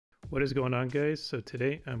What is going on, guys? So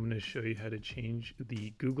today I'm going to show you how to change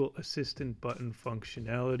the Google Assistant button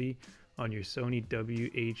functionality on your Sony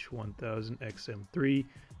WH-1000XM3,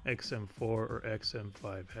 XM4, or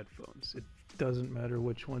XM5 headphones. It doesn't matter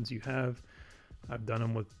which ones you have. I've done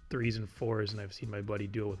them with 3s and 4s, and I've seen my buddy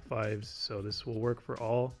do it with 5s, so this will work for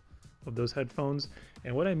all of those headphones.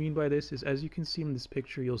 And what I mean by this is, as you can see in this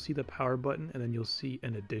picture, you'll see the power button and then you'll see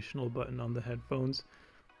an additional button on the headphones.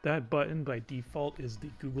 That button by default is the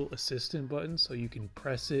Google Assistant button, so you can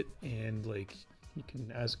press it and you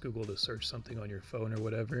can ask Google to search something on your phone or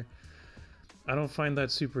whatever. I don't find that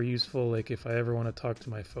super useful. Like, if I ever want to talk to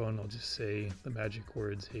my phone, I'll just say the magic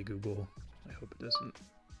words, "Hey Google." I hope it doesn't.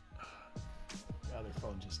 The other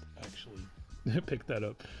phone just actually picked that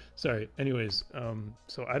up. Sorry. Anyways,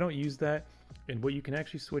 so I don't use that. And what you can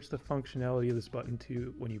actually switch the functionality of this button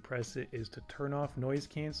to when you press it is to turn off noise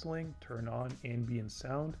canceling, turn on ambient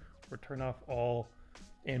sound, or turn off all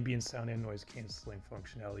ambient sound and noise canceling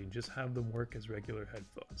functionality and just have them work as regular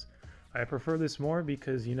headphones. I prefer this more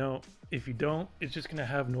because, you know, if you don't, it's just going to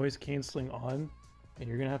have noise canceling on and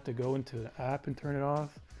you're going to have to go into the app and turn it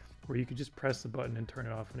off, where you can just press the button and turn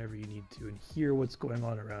it off whenever you need to and hear what's going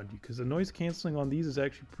on around you, because the noise canceling on these is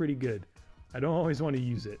actually pretty good. I don't always want to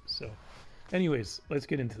use it. So anyways, let's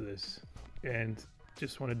get into this, and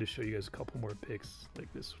just wanted to show you guys a couple more pics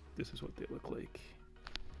like this. This is what they look like.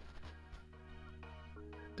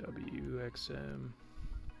 WXM.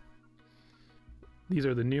 These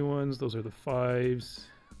are the new ones. Those are the 5s.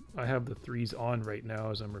 I have the 3s on right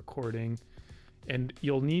now as I'm recording, and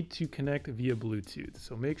you'll need to connect via Bluetooth.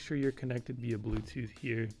 So make sure you're connected via Bluetooth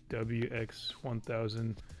here.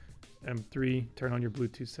 WH-1000M3. Turn on your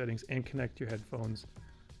Bluetooth settings and connect your headphones.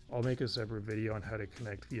 I'll make a separate video on how to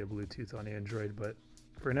connect via Bluetooth on Android, but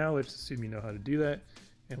for now, let's assume you know how to do that,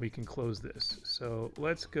 and we can close this. So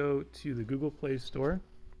let's go to the Google Play Store.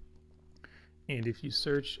 And if you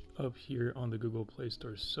search up here on the Google Play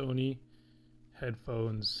Store, Sony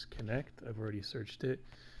Headphones Connect, I've already searched it.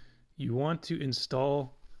 You want to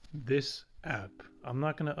install this app. I'm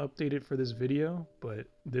not going to update it for this video, but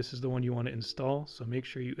this is the one you want to install. So make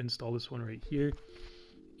sure you install this one right here.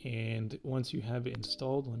 And once you have it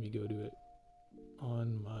installed, let me go to it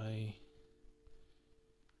on my,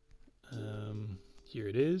 here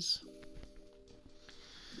it is.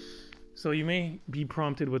 So you may be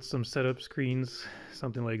prompted with some setup screens,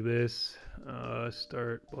 something like this.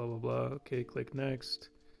 Start, blah, blah, blah. Okay, click next.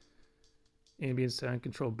 Ambient sound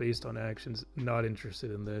control based on actions. Not interested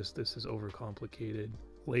in this. This is overcomplicated.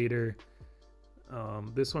 Later.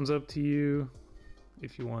 This one's up to you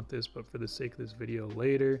if you want this, but for the sake of this video,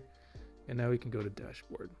 later. And now we can go to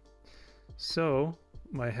dashboard. So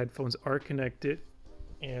my headphones are connected,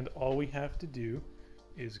 and all we have to do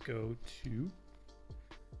is go to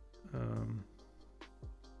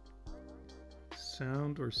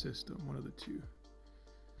sound or system, one of the two.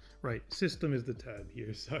 Right, system is the tab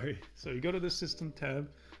here, sorry. So you go to the system tab,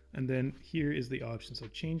 and then here is the option. So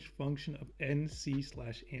change function of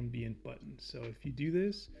NC/ambient button. So if you do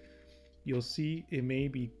this, you'll see it may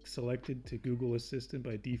be selected to Google Assistant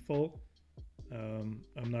by default. I'm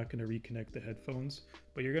not going to reconnect the headphones,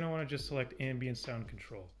 but you're going to want to just select ambient sound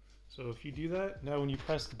control. So if you do that, now when you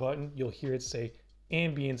press the button, you'll hear it say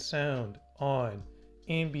ambient sound on,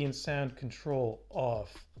 ambient sound control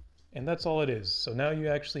off. And that's all it is. So now you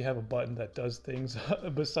actually have a button that does things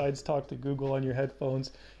besides talk to Google on your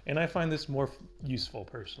headphones. And I find this more useful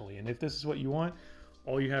personally. And if this is what you want,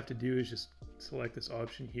 all you have to do is just select this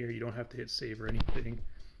option here. You don't have to hit save or anything.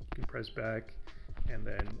 You can press back and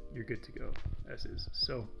then you're good to go as is.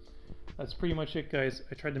 So that's pretty much it, guys.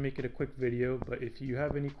 I tried to make it a quick video, but if you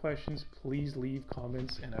have any questions, please leave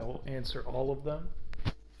comments and I will answer all of them.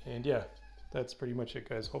 And yeah, that's pretty much it,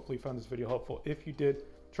 guys. Hopefully you found this video helpful. If you did,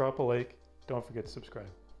 drop a like. Don't forget to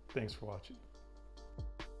subscribe. Thanks for watching.